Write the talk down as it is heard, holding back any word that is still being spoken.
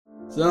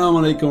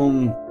Assalamu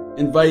alaikum.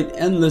 Invite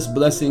endless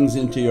blessings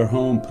into your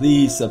home.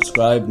 Please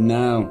subscribe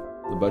now,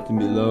 the button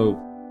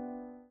below.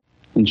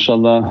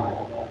 InshaAllah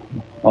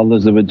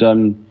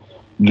Allah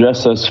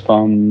dress us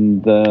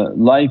from the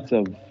light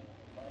of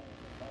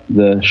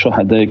the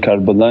Shuhada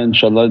Karbala.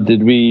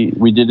 InshaAllah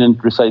we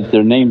didn't recite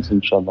their names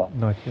inshaAllah.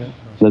 Not yet.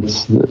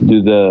 Let's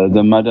do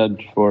the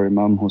madad for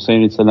Imam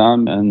Husayn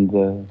and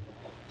the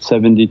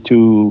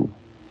 72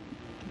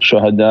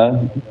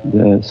 Shuhada,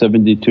 the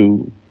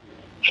 72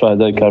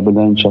 Shuhada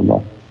Karbala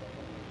inshaAllah.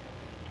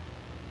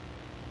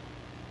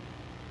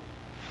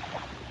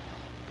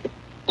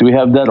 Do we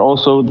have that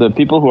also? The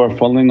people who are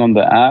following on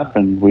the app,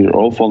 and we're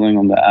all following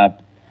on the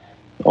app,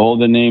 all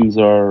the names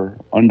are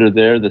under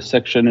there. The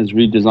section is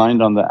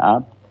redesigned on the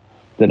app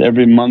that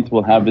every month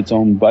will have its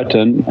own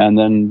button, and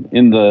then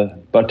in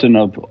the button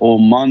of all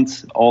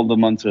months, all the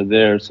months are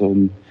there. So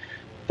in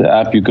the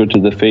app you go to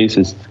the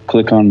faces,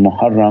 click on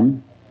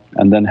Muharram,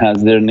 and then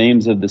has their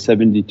names of the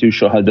 72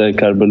 Shuhada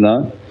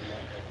Karbala.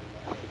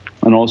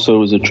 And also it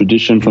was a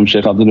tradition from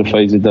Shaykh Abdul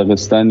Faiz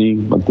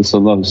Daghestani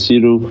Qaddasallahu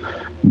Siru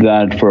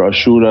that for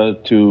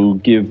Ashura to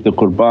give the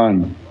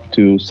qurban,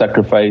 to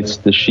sacrifice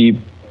the sheep,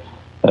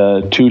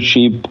 2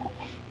 sheep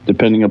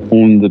depending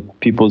upon the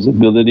people's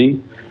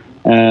ability,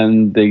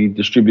 and they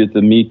distribute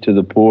the meat to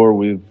the poor.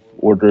 We've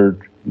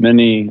ordered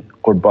many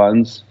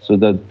qurbans so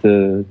that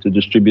to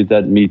distribute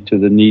that meat to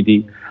the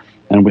needy.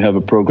 And we have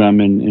a program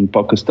in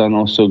Pakistan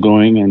also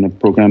going, and a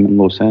program in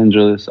Los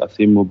Angeles.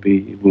 Asim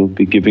will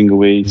be giving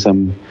away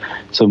some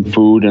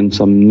food and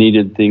some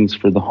needed things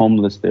for the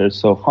homeless there.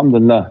 So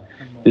alhamdulillah,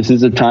 this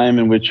is a time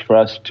in which for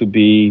us to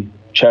be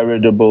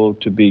charitable,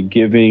 to be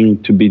giving,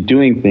 to be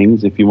doing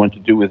things. If you want to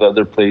do with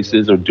other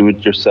places or do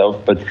it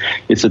yourself, but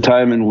it's a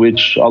time in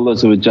which Allah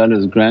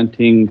is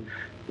granting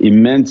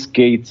immense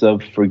gates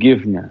of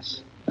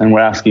forgiveness, and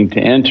we're asking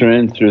to enter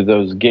in through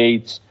those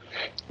gates,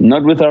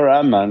 not with our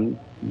amal.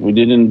 We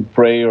didn't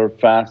pray or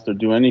fast or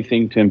do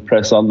anything to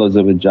impress Allah,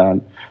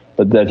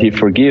 but that He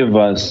forgive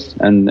us,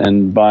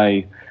 and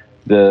by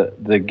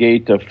the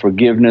gate of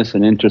forgiveness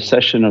and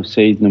intercession of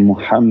Sayyidina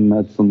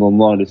Muhammad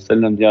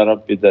Ya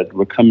Rabbi, that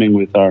we're coming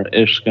with our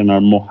ishq and our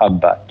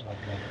muhabbat,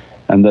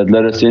 and that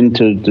let us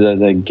enter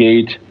the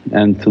gate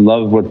and to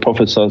love what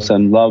Prophet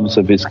loves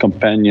of his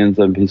companions,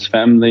 of his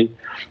family,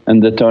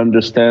 and that to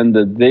understand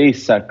that they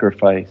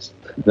sacrificed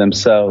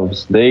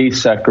themselves, they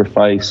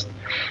sacrificed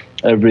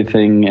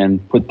everything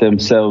and put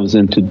themselves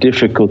into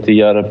difficulty.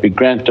 Ya Rabbi,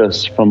 grant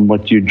us from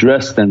what you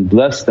dressed and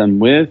blessed them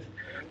with,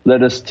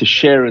 let us to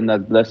share in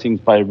that blessings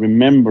by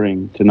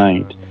remembering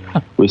tonight.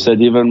 We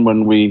said even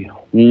when we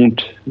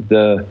want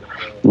the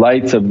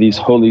lights of these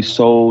holy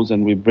souls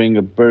and we bring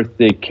a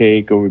birthday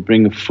cake, or we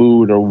bring a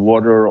food or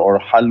water or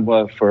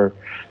halwa for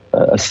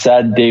a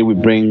sad day, we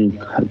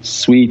bring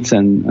sweets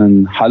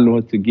and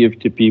halwa to give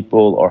to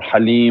people, or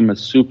halim, a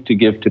soup to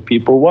give to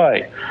people.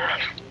 Why?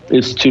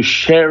 Is to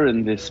share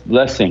in this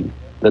blessing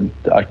that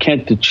I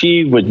can't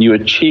achieve what you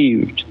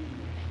achieved,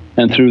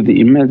 and through the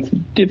immense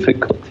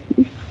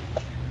difficulty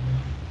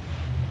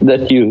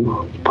that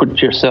you put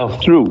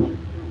yourself through.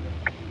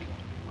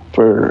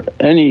 For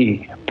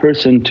any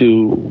person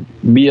to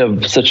be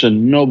of such a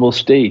noble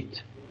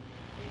state,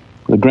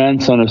 the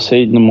grandson of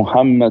Sayyidina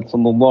Muhammad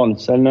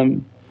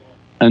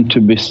and to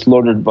be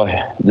slaughtered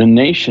by the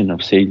nation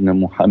of Sayyidina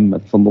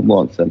Muhammad,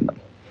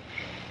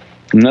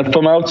 not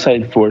from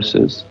outside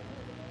forces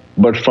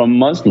but from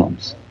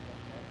Muslims,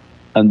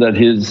 and that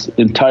his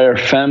entire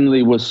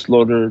family was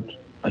slaughtered,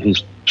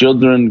 his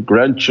children,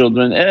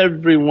 grandchildren,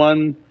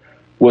 everyone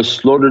was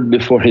slaughtered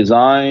before his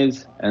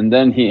eyes. And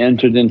then he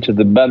entered into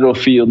the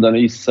battlefield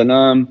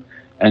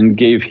and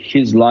gave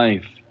his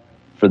life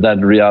for that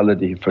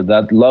reality, for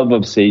that love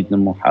of Sayyidina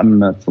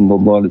Muhammad.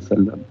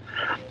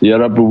 Ya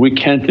Rabbi, we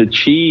can't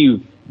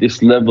achieve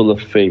this level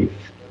of faith.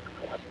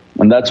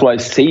 And that's why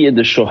Sayyid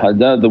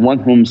al-Shuhada, the one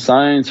whom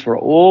signs for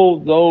all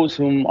those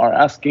whom are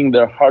asking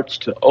their hearts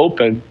to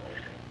open,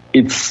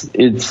 its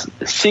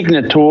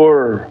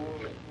signature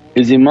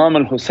is Imam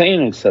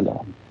al-Husayn,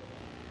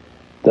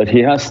 that he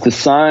has to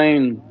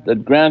sign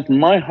that, grant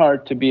my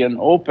heart to be an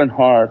open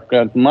heart,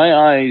 grant my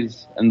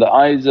eyes and the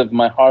eyes of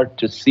my heart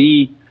to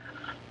see.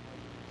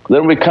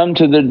 Then we come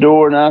to the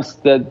door and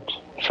ask that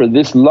for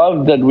this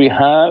love that we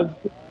have,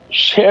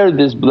 share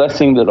this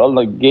blessing that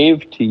Allah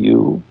gave to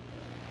you,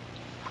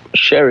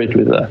 share it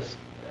with us.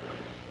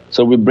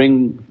 So we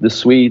bring the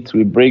sweets,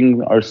 we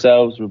bring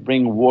ourselves, we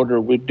bring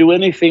water, we do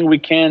anything we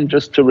can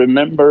just to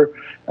remember.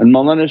 And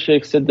Mawlana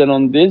Shaykh said that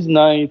on these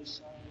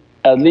nights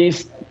at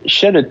least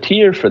shed a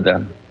tear for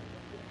them.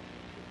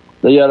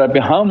 That, Ya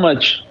Rabbi, how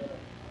much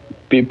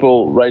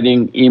people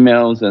writing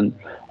emails and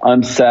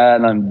I'm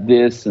sad, I'm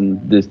this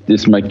and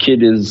this, my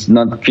kid is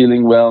not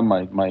feeling well,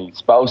 my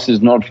spouse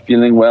is not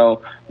feeling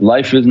well,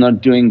 life is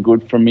not doing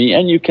good for me,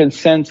 and you can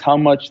sense how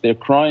much they're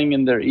crying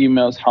in their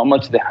emails, how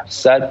much they have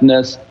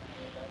sadness.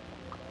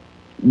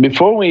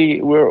 Before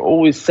we're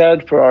always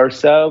sad for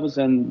ourselves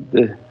and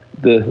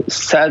the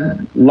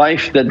sad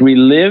life that we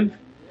live,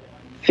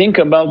 think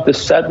about the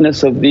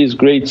sadness of these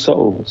great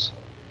souls.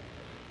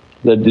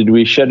 that did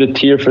we shed a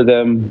tear for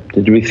them?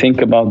 Did we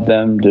think about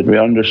them? Did we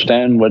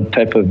understand what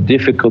type of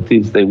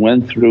difficulties they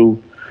went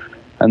through?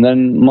 And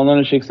then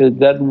Mawlana Shaykh said,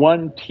 that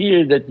one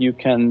tear that you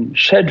can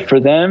shed for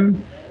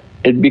them,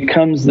 it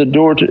becomes the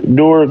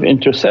door of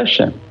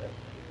intercession.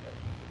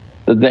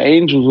 That the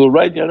angels will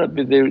write, Ya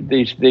Rabbi,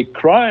 they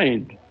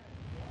cried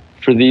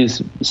for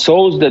these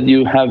souls that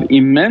you have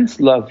immense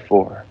love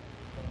for,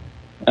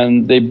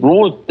 and they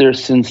brought their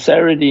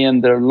sincerity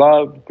and their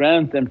love.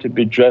 Grant them to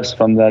be dressed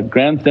from that,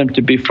 grant them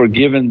to be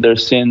forgiven their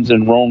sins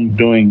and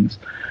wrongdoings,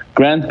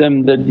 grant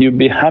them that you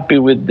be happy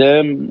with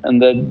them,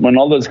 and that when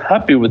Allah is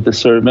happy with the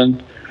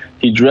servant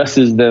He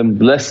dresses them,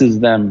 blesses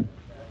them.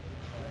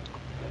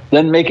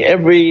 Then make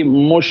every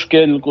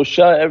mushkil,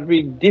 kusha,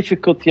 every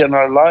difficulty in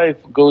our life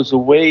goes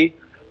away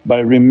by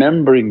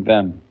remembering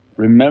them,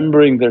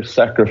 remembering their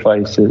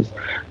sacrifices.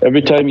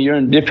 Every time you're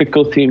in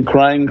difficulty and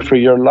crying for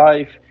your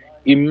life,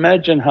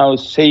 imagine how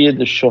Sayyid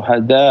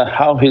al-Shuhada,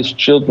 how his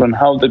children,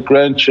 how the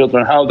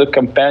grandchildren, how the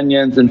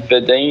companions and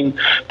fidain,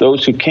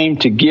 those who came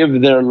to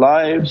give their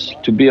lives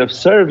to be of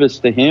service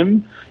to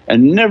him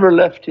and never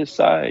left his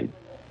side.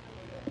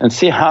 And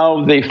see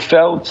how they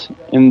felt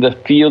in the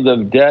field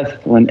of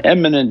death when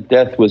imminent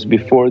death was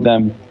before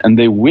them, and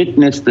they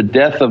witnessed the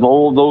death of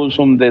all those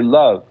whom they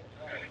love.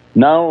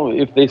 Now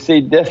if they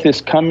say death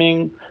is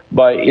coming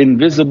by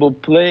invisible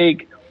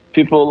plague,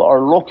 people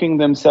are locking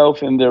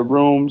themselves in their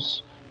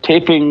rooms,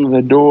 taping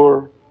the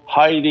door,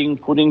 hiding,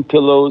 putting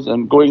pillows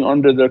and going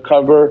under their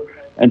cover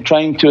and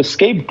trying to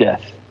escape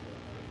death.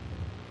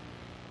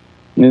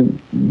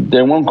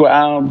 They won't go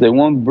out, they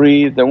won't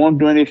breathe, they won't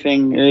do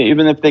anything.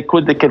 Even if they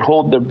could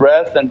hold their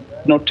breath and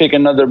not take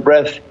another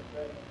breath.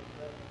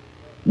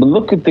 But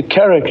look at the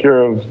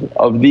character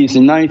of these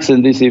nights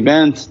and these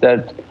events,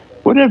 that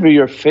whatever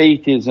your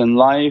fate is in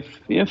life,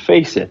 you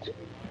face it.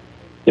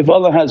 If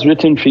Allah has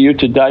written for you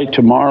to die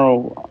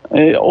tomorrow,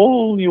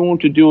 all you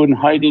want to do and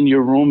hide in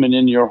your room and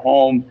in your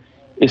home,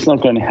 it's not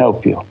going to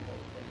help you.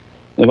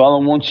 If Allah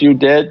wants you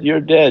dead,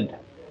 you're dead.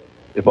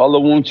 If Allah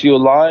wants you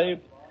alive,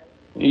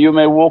 you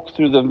may walk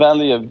through the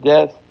valley of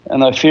death,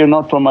 and I fear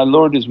not, for my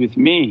Lord is with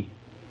me.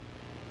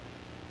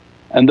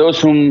 And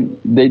those whom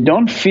they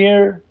don't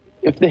fear,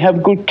 if they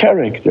have good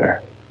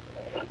character,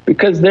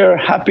 because they're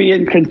happy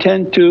and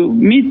content to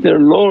meet their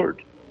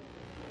Lord.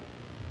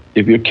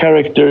 If your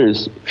character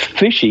is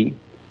fishy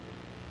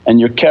and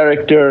your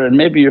character and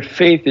maybe your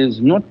faith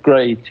is not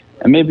great,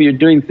 and maybe you're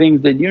doing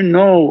things that you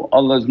know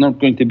Allah is not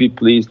going to be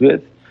pleased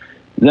with,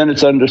 then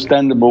it's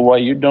understandable why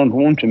you don't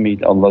want to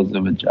meet Allah,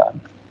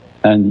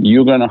 and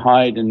you're going to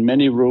hide in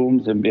many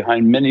rooms and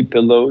behind many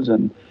pillows,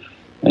 and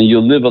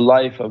you'll live a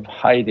life of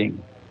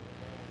hiding.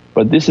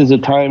 But this is a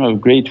time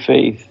of great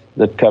faith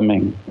that's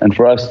coming, and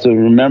for us to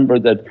remember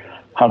that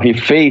how he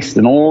faced,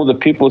 and all the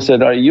people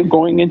said, are you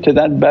going into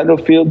that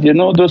battlefield? You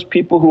know those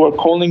people who are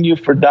calling you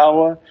for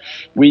da'wah,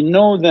 we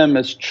know them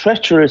as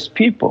treacherous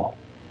people.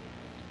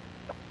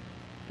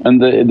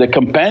 And the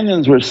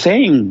companions were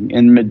saying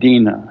in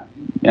Medina,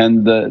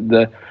 and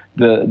the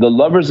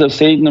lovers of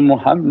Sayyidina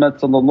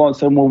Muhammad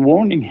were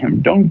warning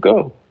him, don't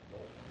go.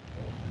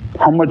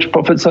 How much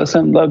Prophet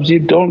loves you,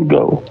 don't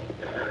go.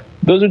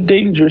 Those are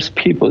dangerous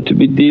people to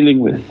be dealing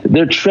with,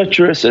 they're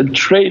treacherous and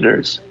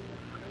traitors.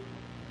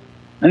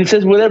 And he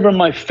says, whatever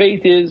my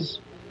fate is,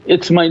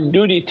 it's my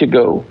duty to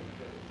go.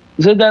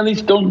 He said, at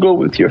least don't go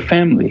with your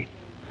family,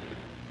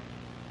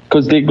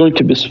 because they're going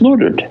to be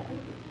slaughtered.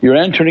 You're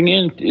entering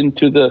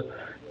into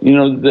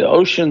the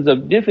oceans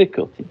of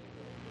difficulty.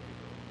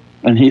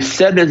 And he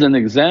said as an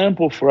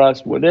example for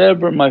us,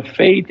 whatever my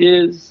fate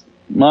is,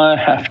 I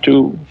have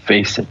to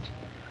face it.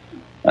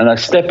 And I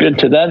step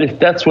into that. If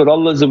that's what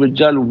Allah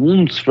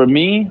wants for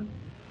me,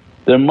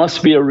 there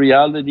must be a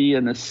reality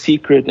and a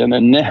secret and a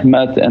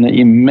ni'mat and an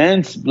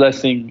immense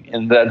blessing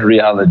in that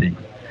reality.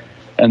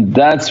 And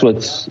that's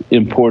what's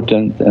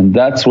important, and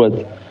that's what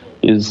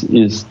is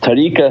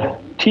tariqah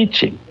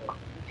teaching.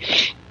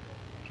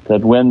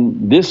 That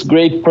when this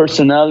great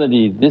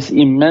personality, this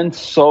immense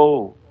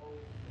soul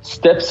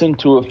steps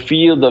into a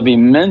field of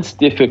immense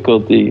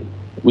difficulty,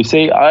 we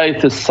say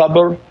ayat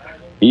as-sabr,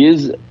 he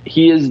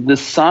is the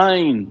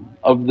sign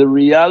of the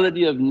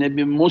reality of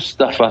Nabi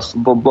Mustafa.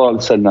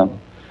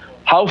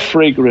 How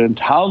fragrant,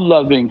 how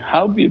loving,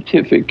 how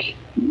beatific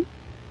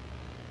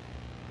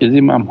is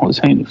Imam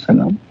Hussain.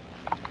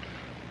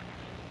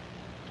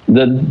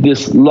 That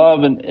this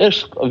love and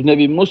ishq of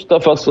Nabi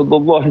Mustafa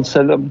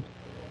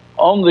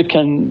only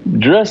can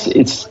dress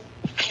its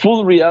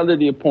full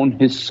reality upon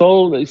his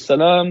soul by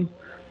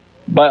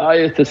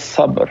ayat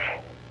as-sabr.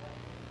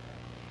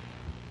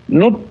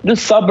 Not the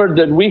sabr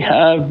that we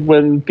have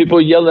when people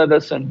yell at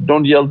us and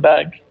don't yell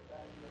back,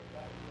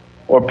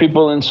 or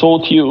people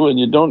insult you and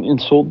you don't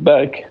insult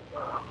back.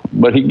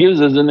 But he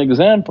gives us an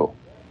example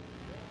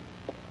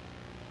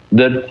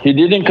that he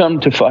didn't come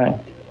to fight,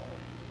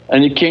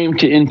 and he came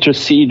to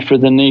intercede for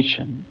the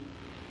nation.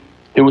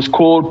 He was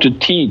called to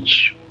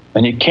teach,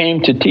 and he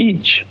came to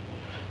teach,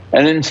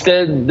 and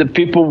instead the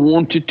people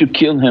wanted to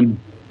kill him.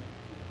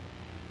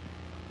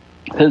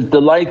 Says,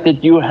 the light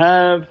that you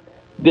have,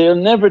 they'll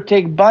never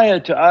take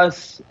bay'ah to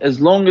us as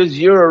long as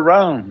you're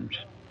around,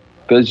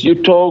 because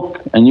you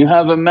talk and you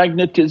have a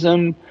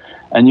magnetism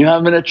and you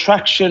have an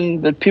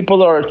attraction that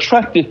people are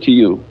attracted to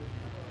you,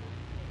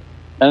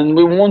 and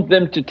we want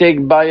them to take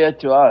bay'ah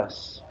to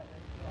us.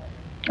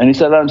 And he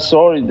said, I'm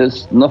sorry,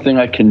 there's nothing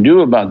I can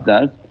do about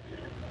that.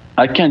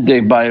 I can't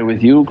take bay'ah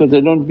with you because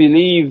I don't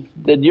believe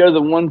that you're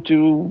the one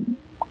to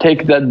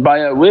take that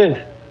bay'ah with.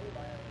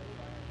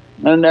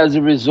 And as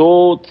a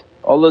result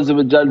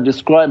Allah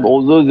described,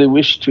 although they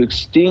wish to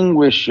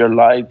extinguish your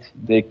light,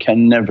 they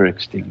can never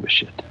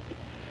extinguish it.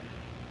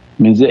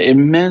 Means the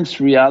immense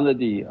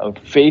reality of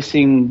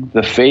facing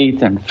the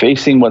fate and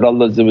facing what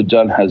Allah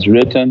has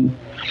written,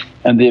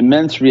 and the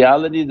immense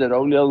reality that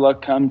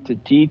awliyaullah come to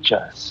teach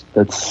us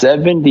that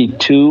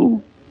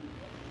 72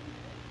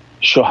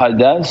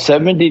 shuhada,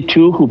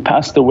 72 who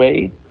passed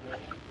away,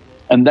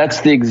 and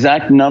that's the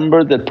exact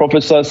number that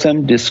Prophet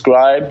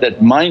described,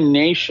 that my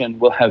nation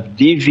will have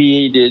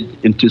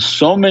deviated into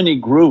so many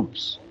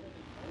groups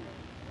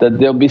that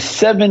there'll be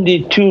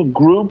 72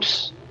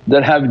 groups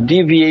that have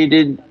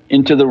deviated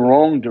into the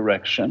wrong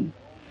direction,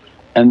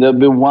 and there'll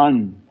be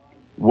one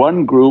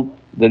group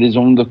that is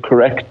on the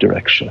correct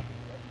direction.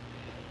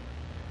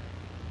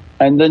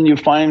 And then you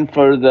find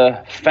for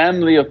the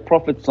family of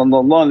Prophet is one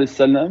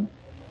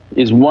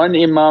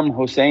Imam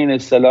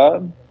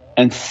Husayn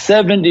and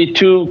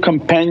 72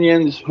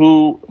 companions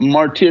who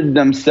martyred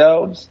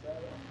themselves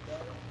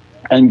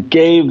and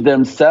gave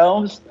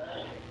themselves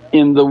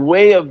in the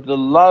way of the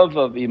love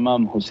of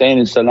Imam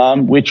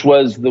Husayn, which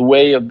was the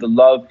way of the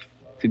love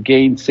to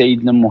gain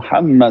Sayyidina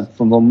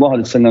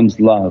Muhammad's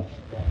love,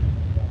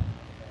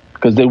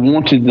 because they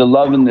wanted the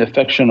love and the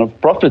affection of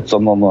Prophet.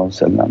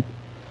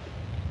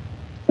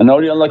 And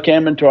awliyaullah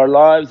came into our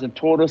lives and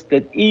taught us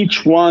that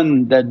each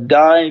one that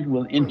died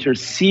will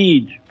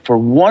intercede for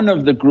one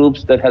of the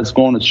groups that has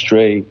gone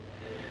astray,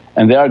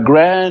 and they are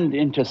grand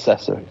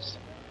intercessors.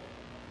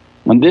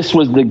 And this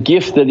was the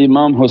gift that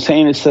Imam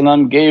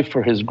Husayn gave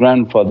for his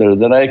grandfather,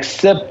 that I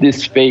accept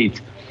this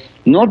fate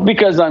not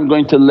because I'm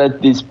going to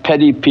let these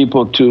petty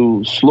people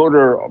to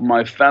slaughter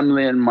my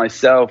family and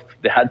myself.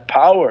 They had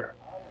power.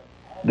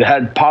 They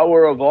had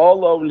power of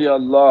all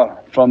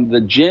awliyaullah from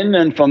the jinn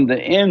and from the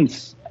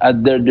ins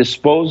at their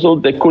disposal.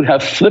 They could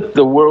have flipped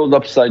the world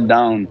upside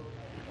down.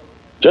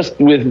 Just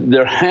with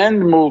their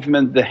hand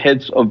movement the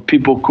heads of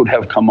people could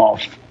have come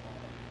off.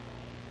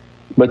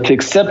 But to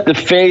accept the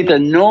fate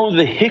and know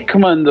the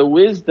hikmah and the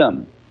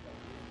wisdom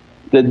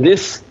that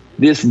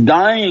this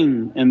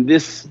dying and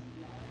this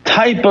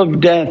type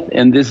of death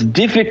and this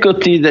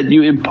difficulty that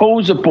you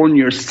impose upon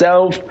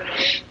yourself,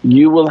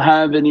 you will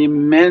have an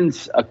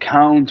immense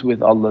account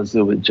with Allah,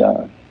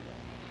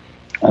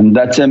 and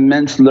that's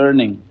immense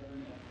learning.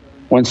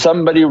 When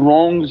somebody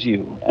wrongs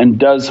you and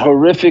does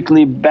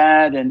horrifically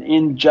bad and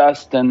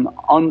unjust and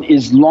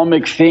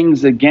un-Islamic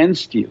things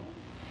against you,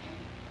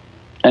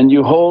 and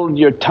you hold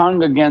your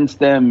tongue against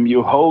them,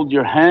 you hold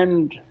your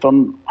hand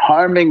from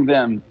harming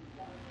them,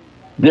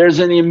 there's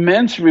an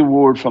immense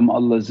reward from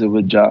Allah.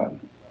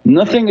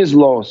 Nothing is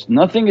lost,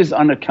 nothing is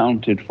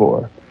unaccounted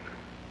for.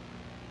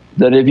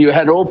 That if you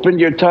had opened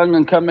your tongue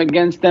and come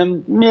against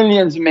them,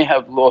 millions may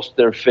have lost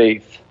their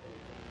faith.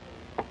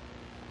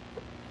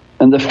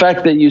 And the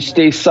fact that you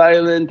stay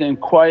silent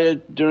and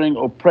quiet during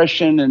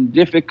oppression and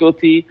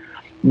difficulty,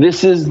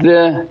 this is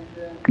the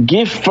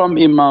gift from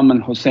Imam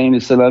and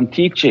Husayn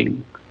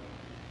teaching,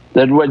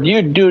 that what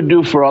you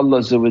do for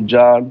Allah,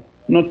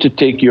 not to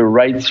take your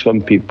rights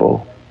from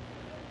people,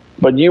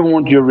 but you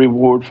want your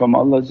reward from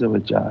Allah.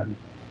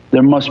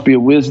 There must be a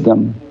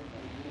wisdom,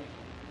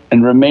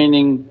 and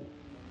remaining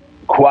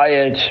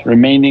quiet,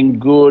 remaining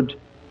good.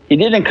 He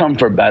didn't come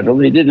for battle,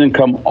 he didn't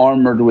come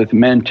armoured with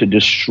men to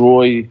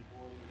destroy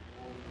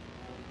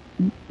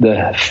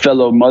the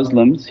fellow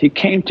Muslims, he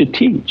came to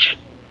teach.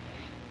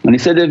 And he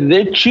said, if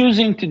they're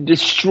choosing to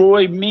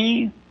destroy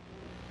me,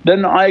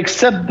 then I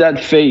accept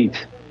that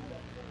fate.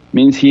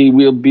 Means he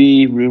will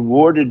be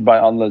rewarded by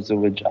Allah.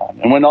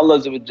 And when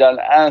Allah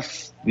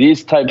asks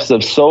these types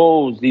of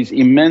souls, these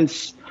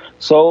immense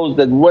souls,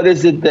 that what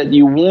is it that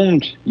you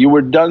want? You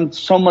were done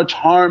so much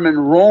harm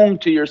and wrong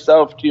to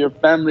yourself, to your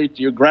family,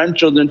 to your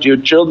grandchildren, to your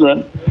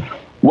children.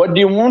 What do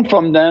you want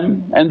from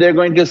them? And they're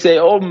going to say,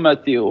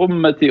 ummati,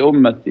 ummati,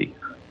 ummati.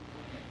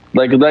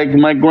 Like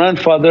my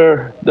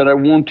grandfather, that I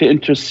want to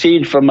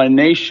intercede for my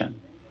nation.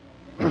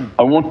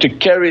 I want to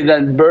carry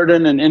that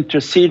burden and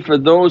intercede for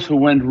those who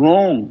went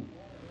wrong.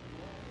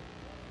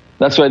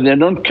 That's why they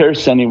don't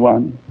curse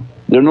anyone.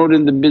 They're not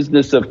in the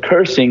business of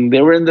cursing,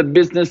 they were in the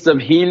business of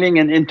healing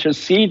and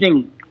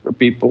interceding for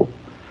people.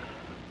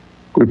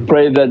 We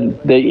pray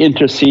that they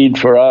intercede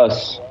for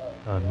us.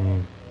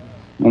 Ameen.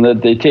 And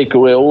that they take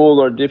away all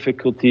our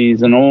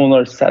difficulties and all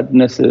our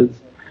sadnesses,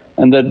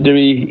 and that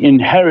they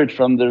inherit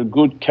from their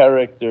good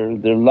character,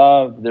 their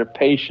love, their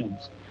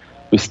patience.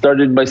 We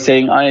started by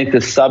saying ayat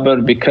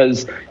as-sabr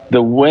because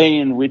the way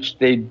in which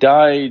they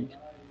died,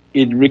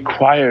 it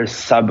requires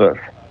sabr.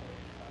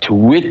 To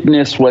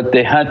witness what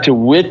they had to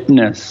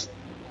witness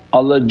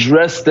Allah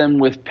dressed them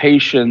with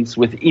patience,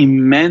 with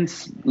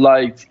immense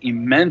lights,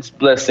 immense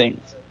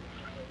blessings.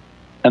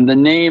 And the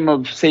name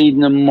of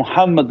Sayyidina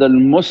Muhammad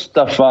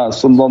al-Mustafa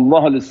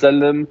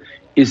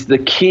is the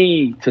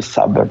key to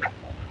sabr.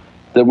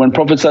 That when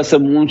Prophet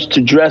wants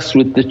to dress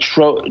with the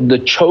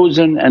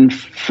chosen and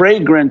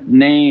fragrant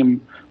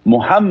name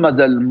Muhammad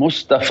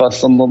al-Mustafa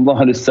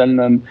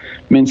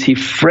means he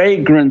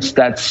fragrance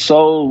that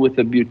soul with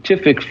a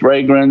beatific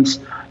fragrance,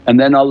 and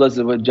then Allah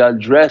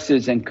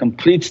dresses and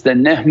completes the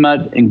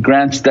ni'mat and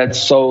grants that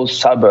soul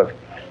sabr.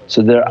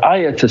 So they're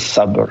ayat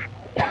as-sabr.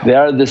 They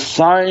are the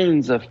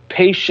signs of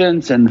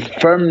patience and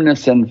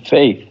firmness and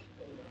faith.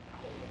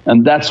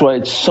 And that's why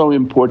it's so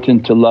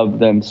important to love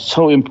them,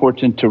 so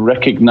important to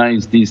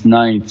recognize these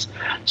nights,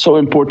 so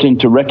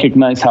important to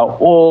recognize how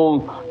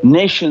all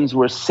nations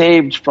were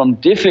saved from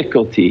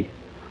difficulty.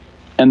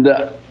 And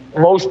the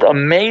most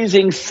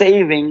amazing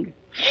saving,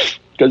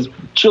 because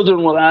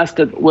children will ask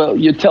that, well,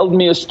 you told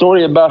me a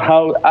story about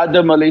how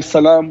Adam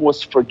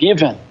was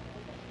forgiven.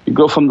 You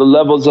go from the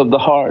levels of the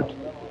heart.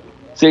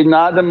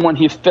 Sayyidina Adam, when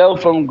he fell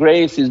from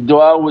grace, his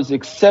dua was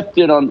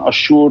accepted on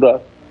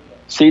Ashura.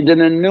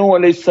 Sayyidina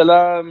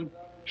Nuh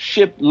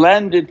ship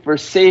landed for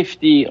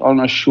safety on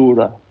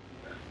Ashura.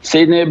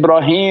 Sayyidina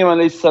Ibrahim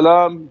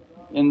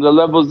in the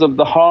levels of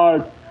the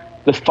heart,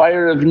 the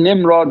fire of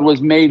Nimrod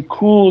was made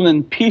cool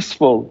and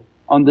peaceful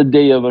on the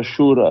day of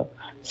Ashura.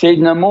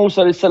 Sayyidina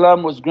Musa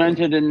was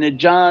granted a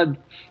najat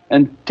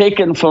and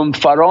taken from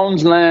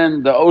Pharaoh's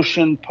land, the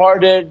ocean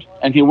parted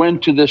and he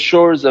went to the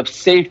shores of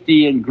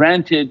safety, and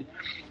granted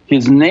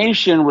his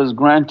nation was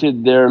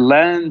granted their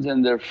lands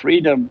and their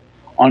freedom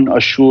on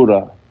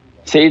Ashura.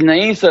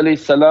 Sayyidina Isa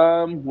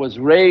was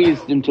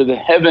raised into the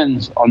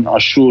heavens on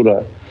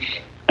Ashura,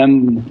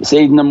 and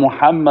Sayyidina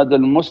Muhammad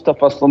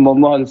al-Mustafa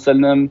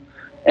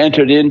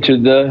entered into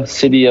the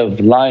city of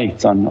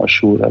lights on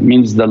Ashura.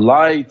 Means the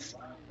lights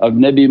of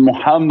Nabi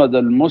Muhammad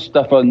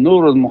al-Mustafa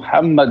Nur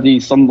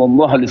al-Muhammadi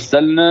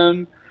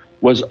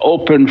was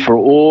open for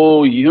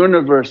all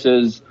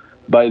universes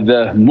by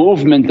the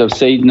movement of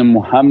Sayyidina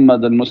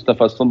Muhammad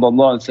al-Mustafa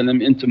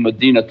into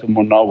Madinatul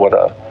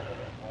Munawwara.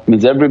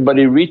 Means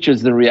everybody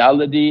reaches the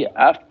reality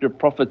after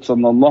Prophet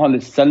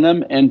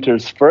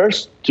enters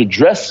first to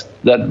dress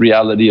that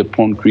reality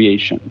upon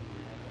creation.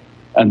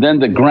 And then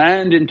the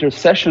grand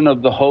intercession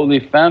of the Holy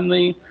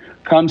Family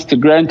comes to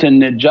grant a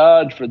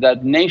najat for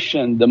that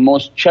nation, the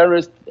most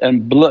cherished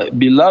and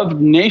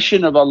beloved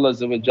nation of Allah,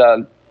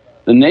 the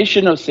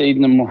nation of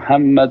Sayyidina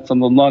Muhammad.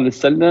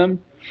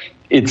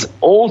 Its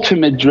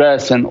ultimate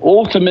dress and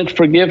ultimate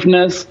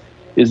forgiveness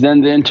is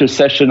then the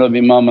intercession of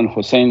Imam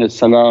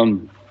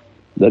al-Husayn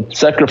that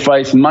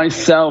sacrifice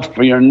myself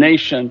for your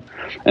nation,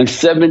 and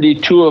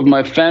 72 of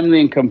my family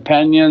and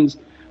companions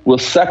will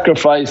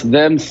sacrifice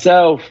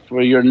themselves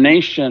for your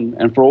nation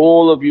and for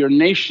all of your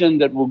nation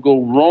that will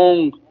go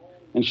wrong.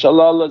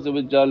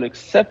 InshaAllah Allah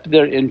accept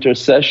their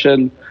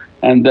intercession,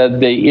 and that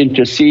they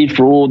intercede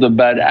for all the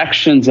bad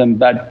actions and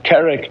bad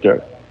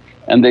character,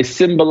 and they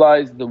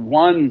symbolize the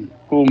one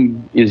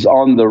whom is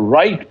on the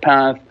right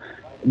path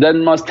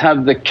then must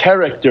have the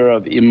character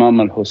of Imam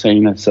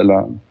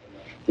al-Husayn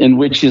in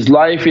which his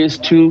life is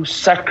to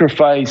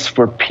sacrifice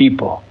for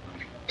people,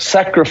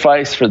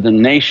 sacrifice for the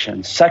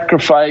nation,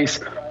 sacrifice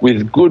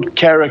with good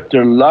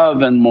character,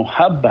 love and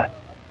muhabbat.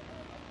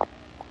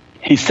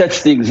 He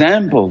sets the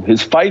example.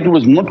 His fight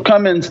was not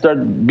come and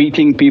start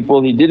beating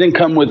people, he didn't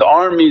come with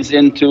armies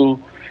into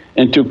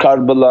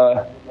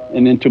Karbala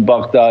and into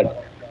Baghdad.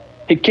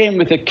 He came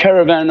with a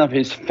caravan of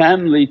his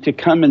family to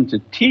come and to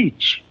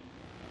teach.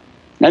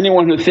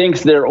 Anyone who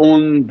thinks they're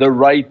on the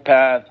right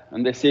path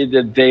and they say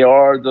that they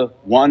are the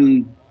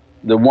one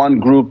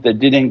group that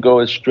didn't go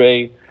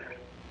astray,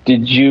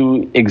 did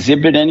you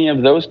exhibit any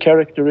of those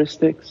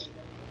characteristics?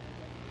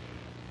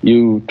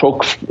 You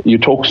talk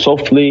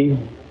softly,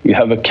 you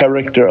have a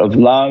character of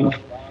love,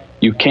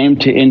 you came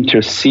to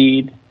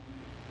intercede,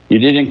 you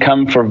didn't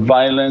come for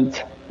violence,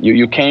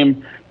 you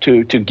came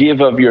to give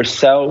of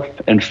yourself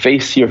and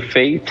face your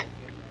fate,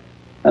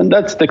 and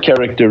that's the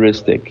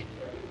characteristic.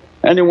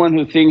 Anyone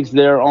who thinks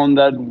they're on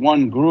that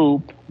one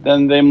group,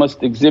 then they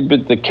must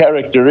exhibit the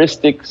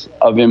characteristics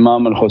of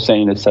Imam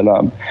al-Husayn.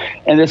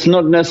 And it's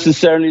not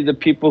necessarily the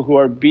people who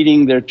are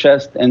beating their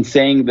chest and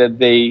saying that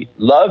they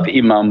love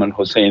Imam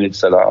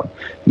al-Husayn.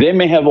 They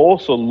may have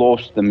also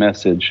lost the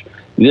message,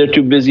 they're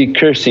too busy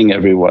cursing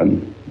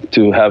everyone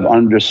to have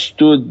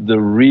understood the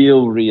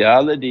real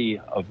reality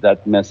of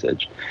that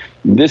message.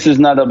 This is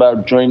not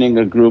about joining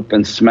a group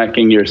and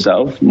smacking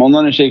yourself.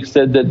 Mawlana Shaykh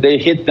said that they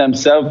hit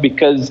themselves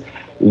because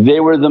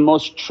they were the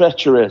most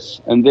treacherous,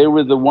 and they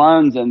were the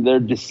ones and their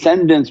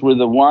descendants were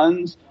the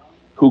ones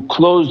who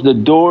closed the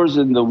doors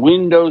and the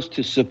windows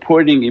to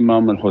supporting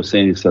Imam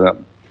al-Husayn.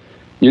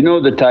 You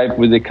know the type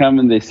where they come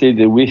and they say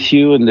they're with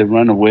you and they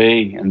run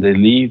away and they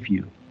leave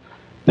you.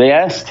 They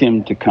asked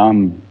him to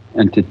come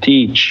and to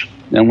teach,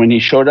 and when he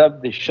showed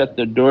up they shut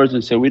their doors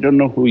and said, "We don't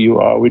know who you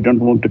are, we don't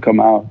want to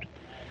come out."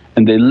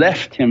 And they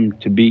left him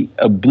to be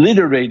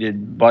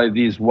obliterated by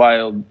these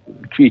wild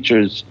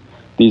creatures,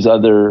 these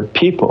other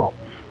people.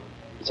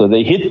 So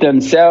they hit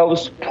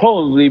themselves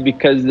probably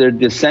because they're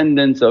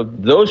descendants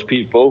of those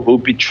people who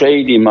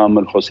betrayed Imam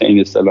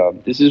al-Husayn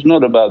salam. This is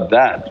not about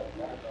that.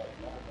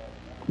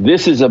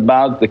 This is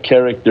about the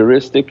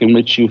characteristic in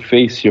which you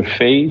face your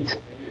fate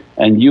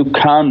and you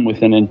come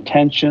with an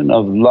intention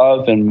of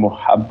love and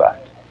muhabbat.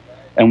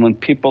 And when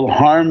people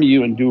harm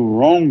you and do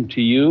wrong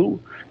to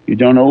you, you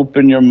don't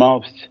open your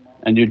mouth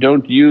and you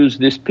don't use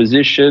this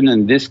position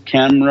and this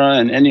camera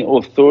and any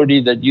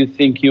authority that you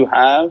think you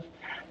have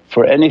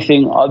for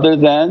anything other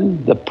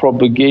than the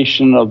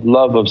propagation of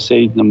love of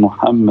Sayyidina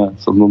Muhammad.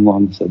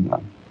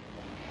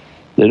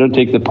 They don't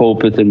take the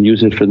pulpit and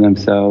use it for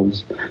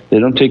themselves, they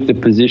don't take the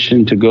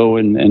position to go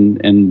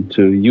and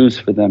to use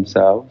for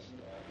themselves.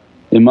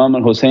 Imam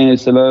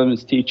al-Husayn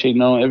is teaching,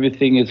 no,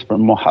 everything is for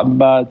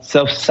muhabbat,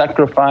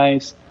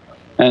 self-sacrifice,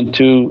 and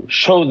to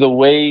show the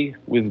way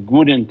with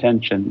good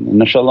intention.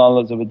 And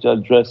inshaAllah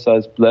Allah dress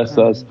us, bless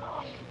us,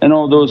 and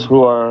all those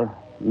who are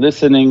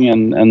listening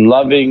and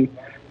loving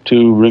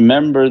to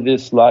remember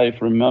this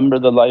life, remember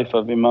the life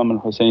of Imam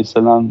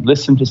al-Husayn.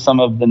 Listen to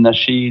some of the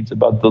nasheeds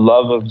about the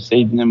love of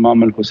Sayyidina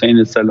Imam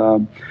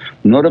al-Husayn,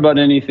 not about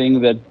anything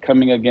that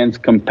coming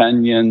against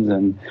companions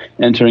and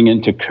entering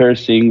into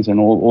cursings and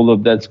all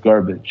of that's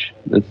garbage,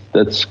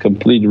 that's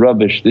complete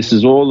rubbish. This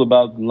is all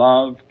about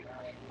love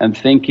and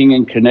thinking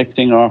and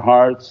connecting our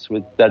hearts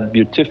with that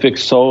beatific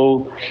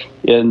soul.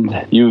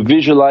 And you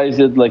visualize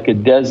it like a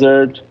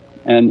desert,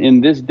 and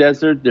in this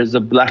desert there's a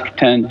black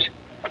tent,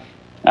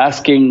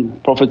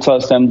 asking Prophet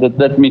that,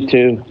 let me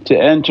to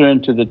enter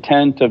into the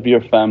tent of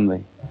your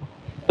family,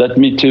 let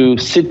me to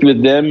sit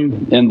with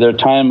them in their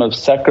time of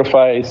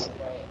sacrifice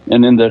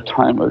and in their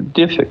time of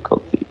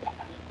difficulty.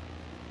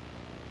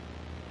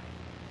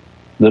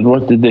 Then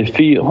what did they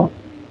feel?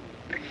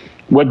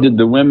 What did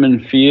the women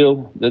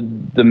feel?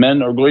 That the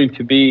men are going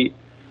to be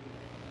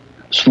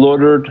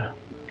slaughtered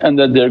and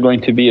that they're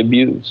going to be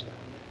abused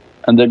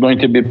and they're going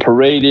to be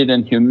paraded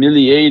and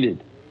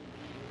humiliated.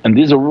 And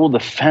these are all the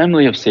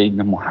family of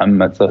Sayyidina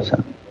Muhammad.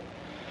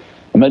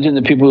 Imagine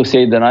the people who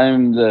say that,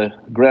 I'm the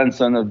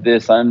grandson of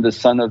this, I'm the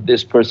son of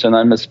this person,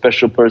 I'm a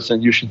special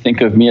person, you should think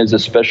of me as a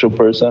special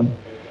person.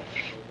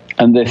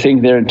 And they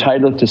think they're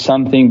entitled to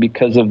something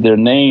because of their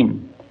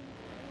name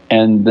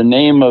and the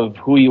name of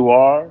who you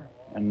are.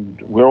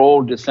 And we're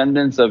all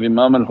descendants of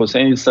Imam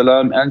al-Husayn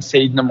and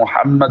Sayyidina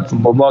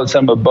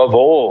Muhammad above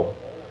all.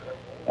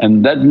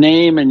 And that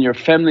name and your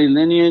family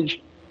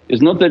lineage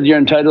is not that you're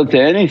entitled to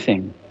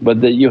anything, but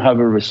that you have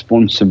a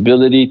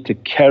responsibility to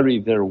carry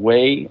their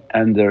way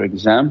and their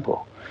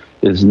example.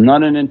 It's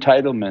not an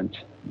entitlement,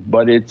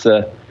 but it's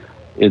a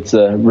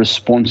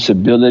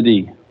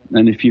responsibility.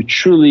 And if you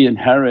truly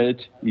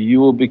inherit, you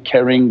will be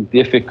carrying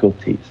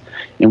difficulties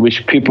in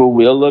which people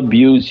will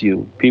abuse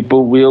you,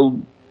 people will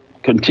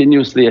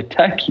continuously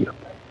attack you.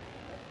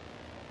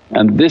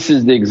 And this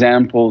is the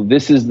example,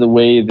 this is the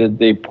way that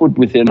they put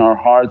within our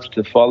hearts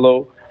to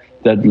follow,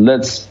 that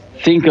let's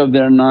think of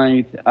their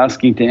night,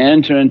 asking to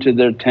enter into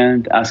their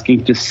tent,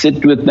 asking to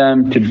sit with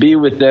them, to be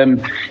with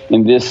them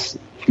in this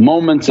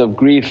moments of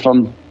grief.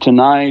 From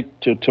tonight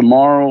to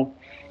tomorrow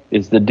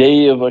is the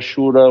day of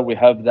Ashura. We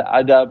have the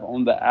adab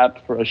on the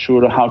app for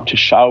Ashura, how to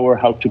shower,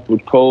 how to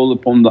put kohl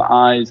upon the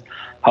eyes,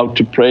 how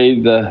to pray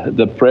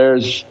the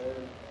prayers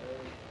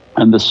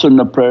and the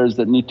sunnah prayers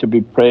that need to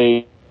be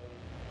prayed.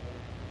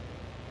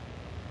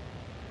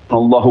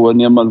 Allahu wa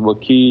ni'mal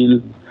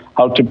wakeel,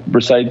 how to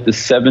recite the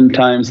 7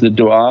 times the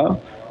du'a,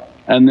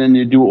 and then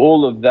you do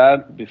all of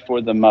that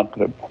before the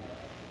maghrib.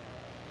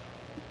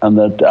 And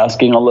that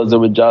asking Allah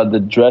to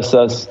dress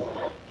us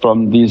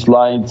from these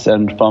lights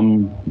and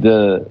from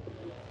the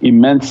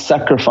immense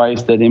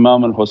sacrifice that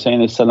Imam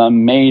al-Husayn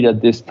made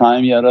at this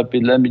time. Ya Rabbi,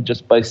 let me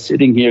just by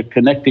sitting here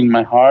connecting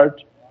my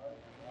heart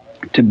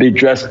to be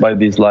dressed by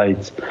these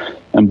lights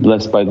and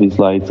blessed by these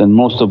lights, and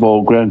most of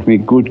all grant me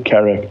good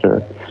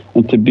character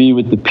and to be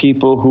with the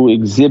people who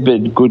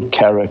exhibit good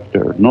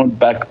character, not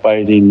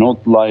backbiting,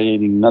 not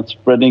lying, not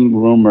spreading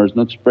rumours,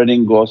 not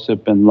spreading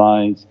gossip and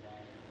lies.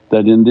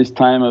 That in this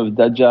time of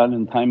Dajjal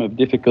and time of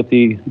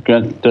difficulty,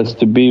 grant us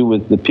to be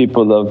with the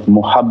people of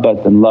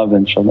muhabbat and love,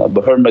 inshaAllah.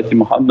 Bi hurmati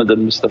Muhammad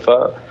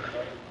al-Mustafa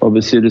wa bi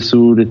sirri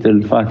Surat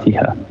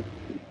al-Fatiha.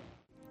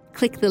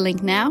 Click the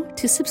link now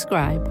to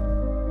subscribe.